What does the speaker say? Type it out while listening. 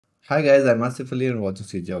Hi guys, I'm Asif Ali and watching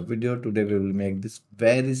CGHOW video. Today we will make this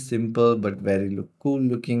very simple but very cool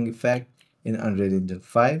looking effect in Unreal Engine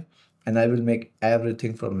 5, and I will make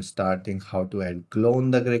everything from starting how to add glow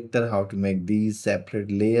on the character, how to make these separate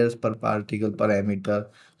layers per particle per emitter.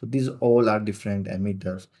 So these all are different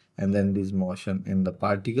emitters, and then this motion in the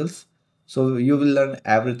particles. So you will learn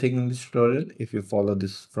everything in this tutorial if you follow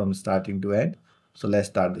this from starting to end. So let's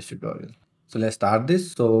start this tutorial. So let's start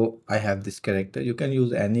this. So I have this character. You can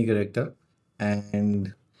use any character.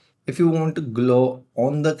 And if you want to glow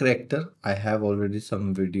on the character, I have already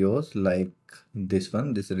some videos like this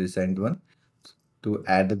one, this recent one, to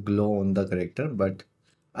add a glow on the character. But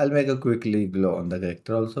I'll make a quickly glow on the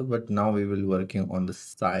character also. But now we will working on the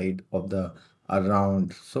side of the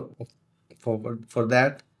around. So for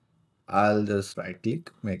that, I'll just right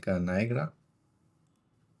click, make a Niagara,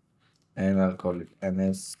 and I'll call it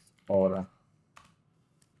NS Aura.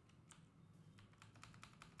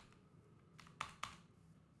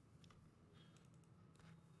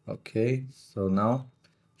 Okay, so now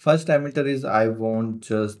first emitter is I want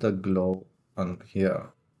just the glow on here,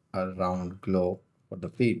 a round glow for the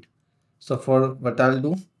feet. So for what I'll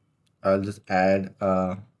do, I'll just add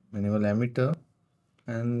a minimal emitter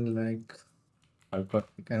and like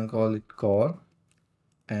we can call it core,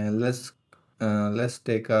 and let's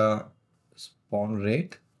take a spawn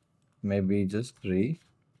rate, maybe just 3,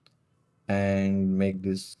 and make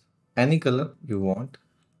this any color you want.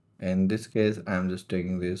 In this case, I'm just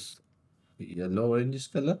taking this yellow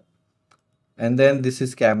orange color. And then this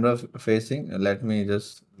is camera facing. Let me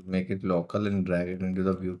just make it local and drag it into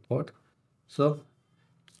the viewport. So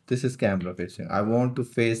this is camera facing. I want to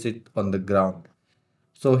face it on the ground.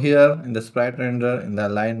 So here in the sprite render, in the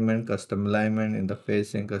alignment, custom alignment, in the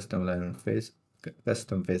facing, custom alignment face,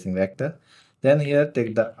 custom facing vector. Then here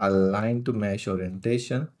take the align to mesh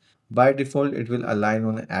orientation. By default, it will align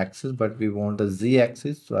on the axis, but we want a Z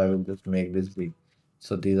axis. So I will just make this B.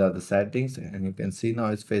 So these are the settings, and you can see now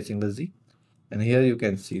it's facing the Z. And here you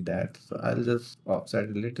can see that. So I'll just offset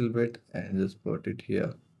a little bit and just put it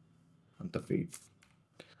here on the feed.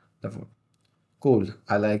 Cool,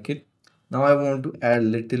 I like it. Now I want to add a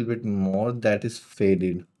little bit more that is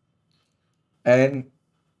faded. And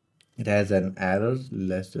it has an error.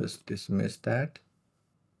 Let's just dismiss that.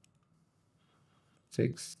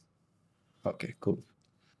 6. Okay, cool.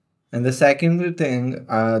 And the second thing,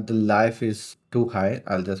 the life is too high.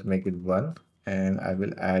 I'll just make it 1. And I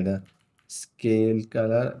will add a scale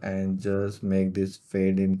color and just make this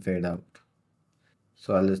fade in, fade out.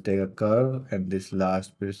 So I'll just take a curve and this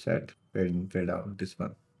last preset, fade in, fade out, this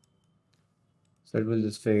one. So it will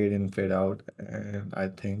just fade in, fade out, and I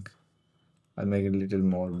think I'll make it a little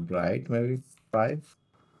more bright, maybe 5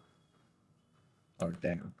 or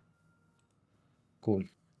 10. Cool.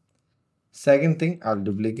 Second thing, I'll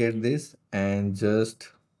duplicate this and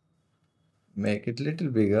just make it a little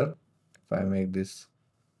bigger. If I make this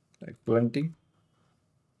like 20,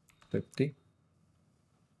 50,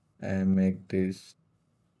 and make this,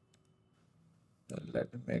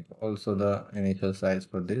 let me make also the initial size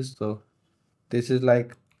for this. So this is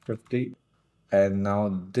like 50, and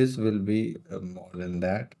now this will be more than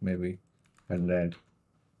that, maybe 100,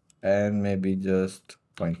 and maybe just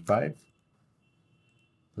 0.5,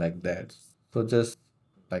 like that. So just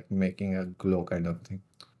like making a glow kind of thing.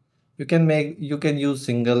 You can use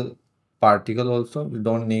single particle also. You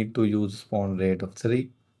don't need to use spawn rate of 3.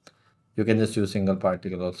 You can just use single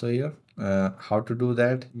particle also here. How to do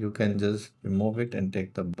that? You can just remove it and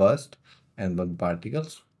take the burst and 1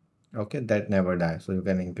 particles. Okay, that never dies, so you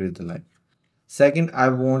can increase the life. Second, I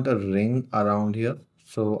want a ring around here.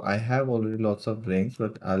 So I have already lots of rings,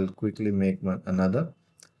 but I'll quickly make one another.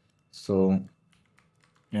 So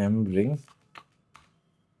M ring,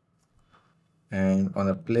 and on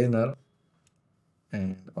a planar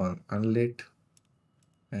and on unlit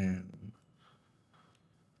and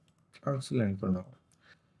excellent for now.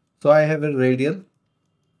 So I have a radial.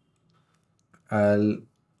 I'll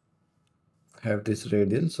have this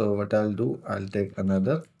radial. So what I'll do, I'll take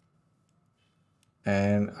another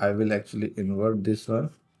and I will actually invert this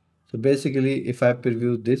one. So basically, if I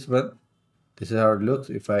preview this one, this is how it looks.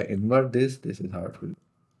 If I invert this, this is how it will.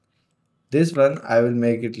 This one, I will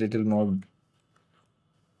make it little more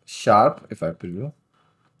sharp. If I preview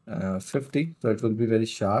 50, so it will be very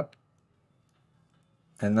sharp.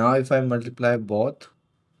 And now if I multiply both,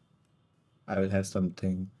 I will have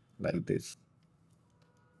something like this.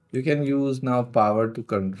 You can use now power to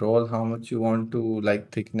control how much you want to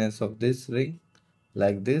like thickness of this ring,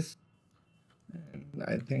 like this. And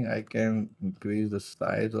I think I can increase the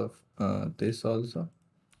size of this also,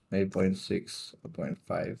 maybe 0.6 or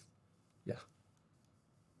 0.5. Yeah.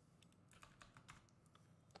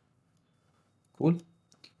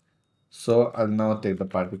 So I'll now take the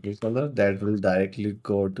particle color that will directly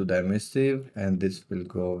go to the emissive, and this will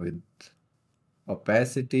go with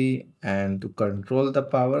opacity. And to control the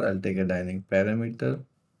power, I'll take a dynamic parameter,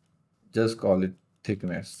 just call it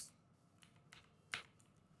thickness.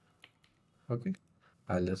 Okay,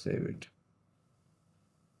 I'll just save it.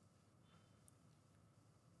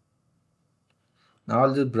 Now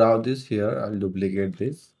I'll just browse this here. I'll duplicate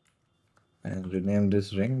this and rename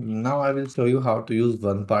this ring. Now I will show you how to use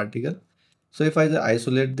one particle. So if I just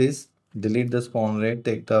isolate this, delete the spawn rate,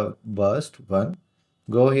 take the burst one,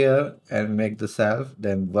 go here and make the self,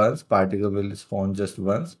 then once particle will spawn just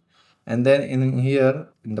once. And then in here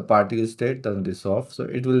in the particle state, turn this off. So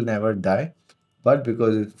it will never die. But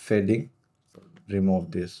because it's fading,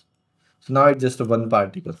 remove this. So now it's just a one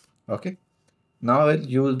particle. Okay. Now I'll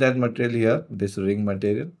use that material here, this ring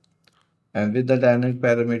material. And with the dynamic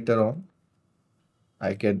parameter on,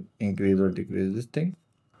 I can increase or decrease this thing.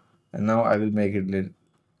 And now I will make it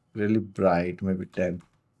really bright, maybe 10.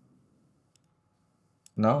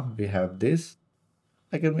 Now we have this.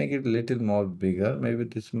 I can make it a little more bigger, maybe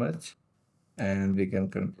this much. And we can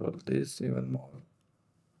control this even more.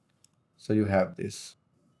 So you have this.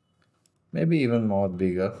 Maybe even more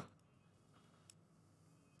bigger.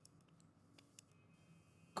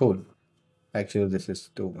 Cool. Actually, this is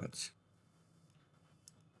too much.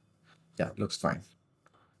 Yeah, looks fine.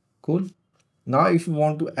 Cool. Now if you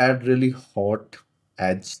want to add really hot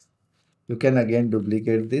edge, you can again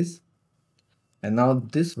duplicate this. And now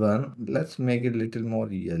this one, let's make it a little more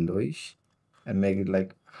yellowish and make it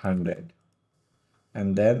like 100.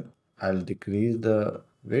 And then I'll decrease the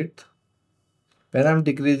width. When I'm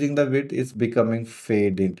decreasing the width, it's becoming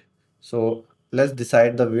faded. So let's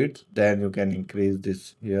decide the width, then you can increase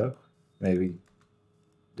this here, maybe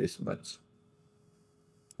this much.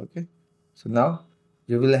 Okay. So now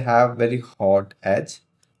you will have very hot edge,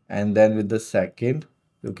 and then with the second,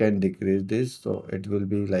 you can decrease this. So it will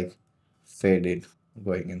be like faded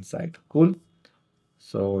going inside. Cool.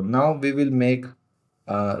 So now we will make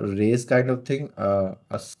a race kind of thing,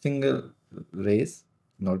 a single race,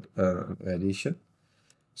 not a variation.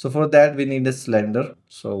 So for that we need a slender.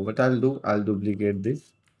 So what I'll do, I'll duplicate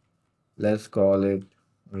this. Let's call it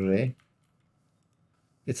ray.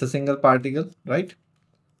 It's a single particle, right?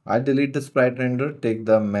 I'll delete the sprite render, take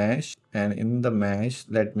the mesh, and in the mesh,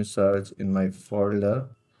 let me search in my folder,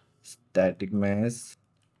 static mesh,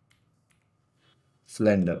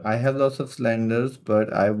 slender. I have lots of slenders,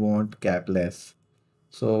 but I want capless.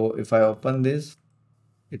 So if I open this,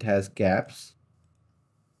 it has caps,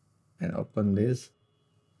 and open this,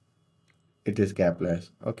 it is capless.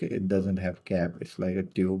 Okay, it doesn't have cap, it's like a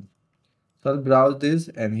tube. So I'll browse this,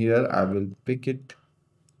 and here I will pick it.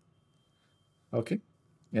 Okay,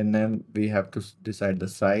 and then we have to decide the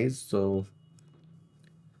size. So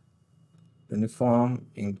uniform,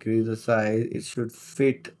 increase the size, it should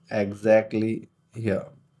fit exactly here.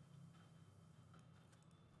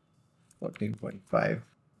 14.5,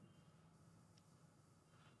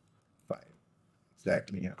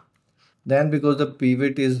 exactly here. Then because the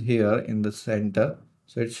pivot is here in the center,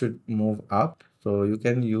 so it should move up. So you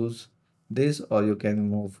can use this, or you can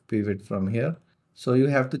move pivot from here. So you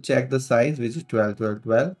have to check the size, which is 12, 12,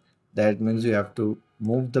 12. That means you have to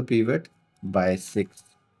move the pivot by 6,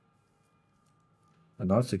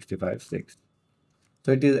 not 65, 6.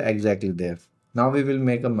 So it is exactly there. Now we will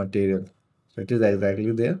make a material. So it is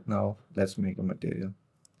exactly there. Now let's make a material.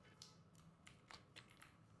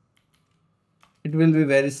 It will be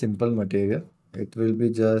very simple material. It will be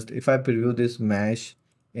just, if I preview this mesh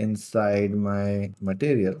inside my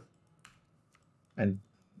material and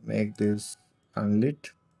make this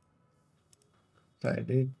unlit,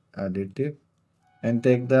 edit, additive, and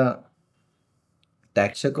take the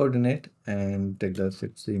texture coordinate and take the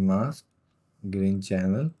 60 mask, green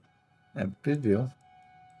channel, and preview.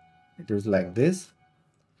 It is like this.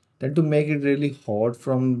 Then to make it really hot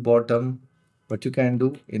from bottom, what you can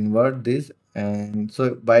do, invert this, and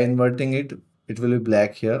so by inverting it, it will be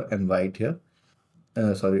black here and white here.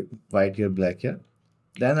 Sorry, white here, black here.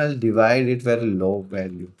 Then I'll divide it very low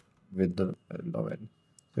value with the low value.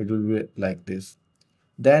 So it will be like this.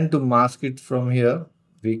 Then to mask it from here,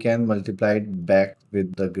 we can multiply it back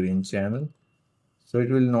with the green channel. So it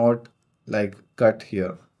will not like cut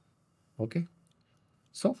here. Okay.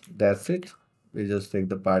 So that's it. We just take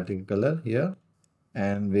the particle color here,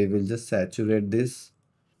 and we will just saturate this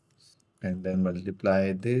and then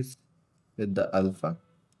multiply this with the alpha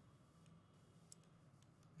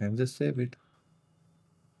and just save it.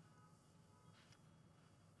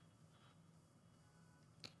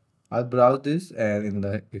 I'll browse this, and in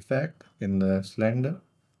the effect, in the slender,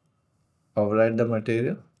 override the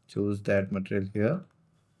material, choose that material here.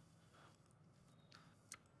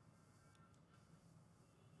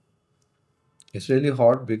 It's really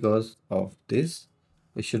hot because of this.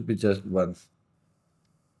 It should be just one,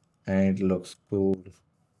 and it looks cool,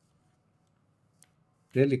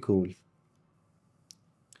 really cool.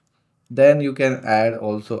 Then you can add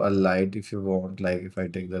also a light if you want. Like if I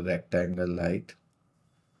take the rectangle light,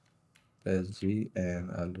 press G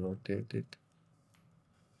and I'll rotate it,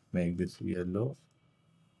 make this yellow.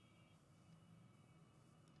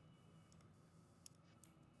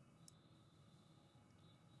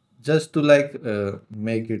 Just to like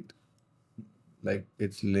make it like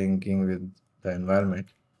it's linking with the environment.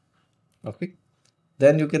 Okay.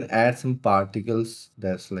 Then you can add some particles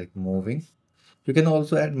that's like moving. You can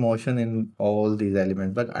also add motion in all these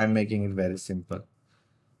elements, but I'm making it very simple.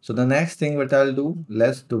 So the next thing what I'll do,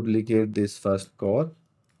 let's duplicate this first core.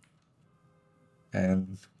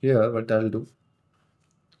 And here what I'll do,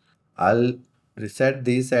 I'll reset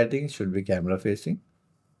these settings, should be camera facing.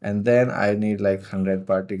 And then I need like 100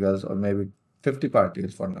 particles or maybe 50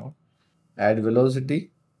 particles for now. Add velocity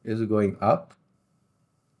is going up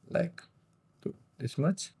like to this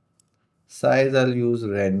much. Size I'll use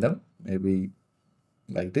random, maybe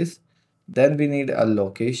like this. Then we need a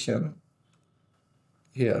location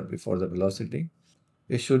here before the velocity.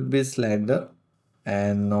 It should be slender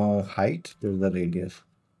and no height, this is the radius.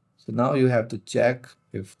 So now you have to check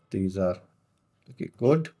if these are okay,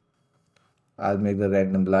 good. I'll make the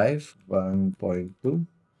random live 1.2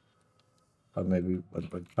 or maybe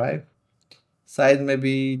 1.5. Size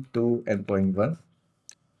maybe 2 and 0.1.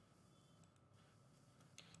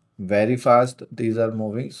 Very fast these are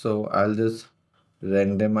moving, so I'll just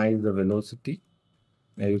randomize the velocity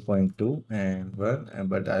maybe 0.2 and 1,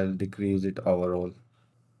 but I'll decrease it overall.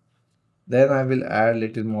 Then I will add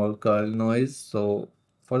little more curl noise so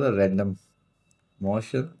for the random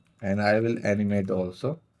motion, and I will animate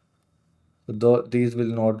also. So though these will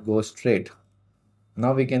not go straight.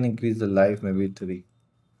 Now we can increase the life maybe 3.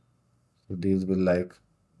 So these will like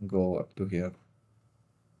go up to here.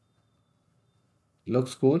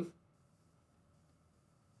 Looks cool.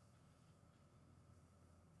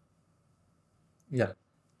 Yeah,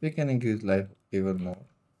 we can increase life even more.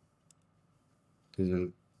 This will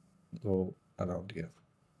go around here.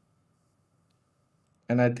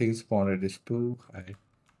 And I think spawn rate is too high.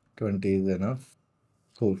 20 is enough.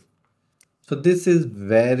 Cool. So this is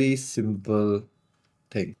very simple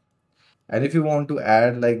thing. And if you want to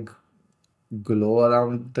add like glow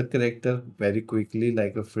around the character very quickly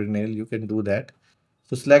like a Fresnel, you can do that.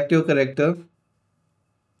 So select your character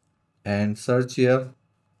and search here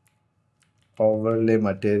overlay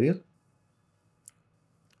material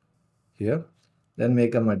here. Then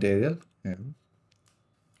make a material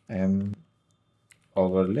and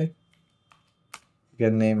overlay. You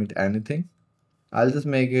can name it anything. I'll just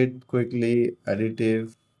make it quickly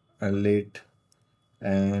additive, unlit,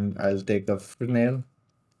 and I'll take a Fresnel.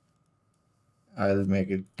 I'll make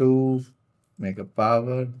it 2, make a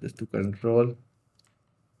power just to control,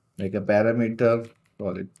 make a parameter,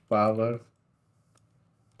 call it power,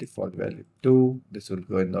 default value 2. This will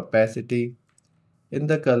go in the opacity. In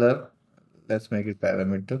the color, let's make it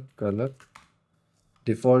parameter color.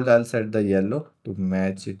 Default, I'll set the yellow to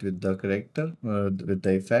match it with the character, with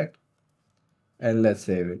the effect, and let's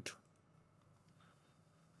save it.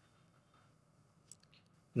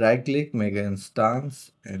 Right click, make an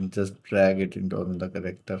instance, and just drag it into the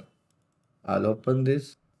character. I'll open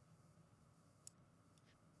this.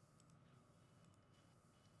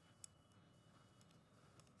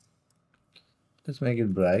 Let's make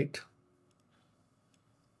it bright.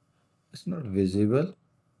 It's not visible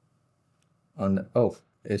on the, oh,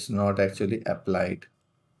 it's not actually applied.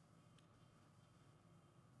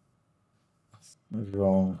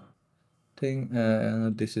 Wrong thing.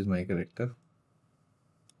 This is my character.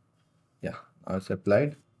 Yeah, now it's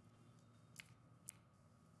applied.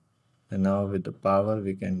 And now with the power,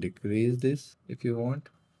 we can decrease this if you want.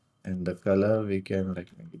 And the color, we can like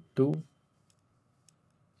make it 2.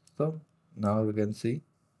 So now you can see,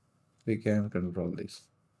 we can control this.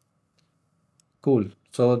 Cool.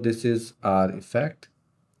 So this is our effect.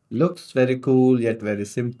 Looks very cool yet very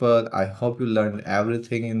simple. I hope you learned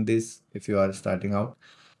everything in this if you are starting out.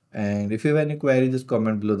 And if you have any query, just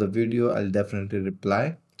comment below the video. I'll definitely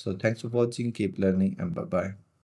reply. So thanks for watching. Keep learning and bye-bye.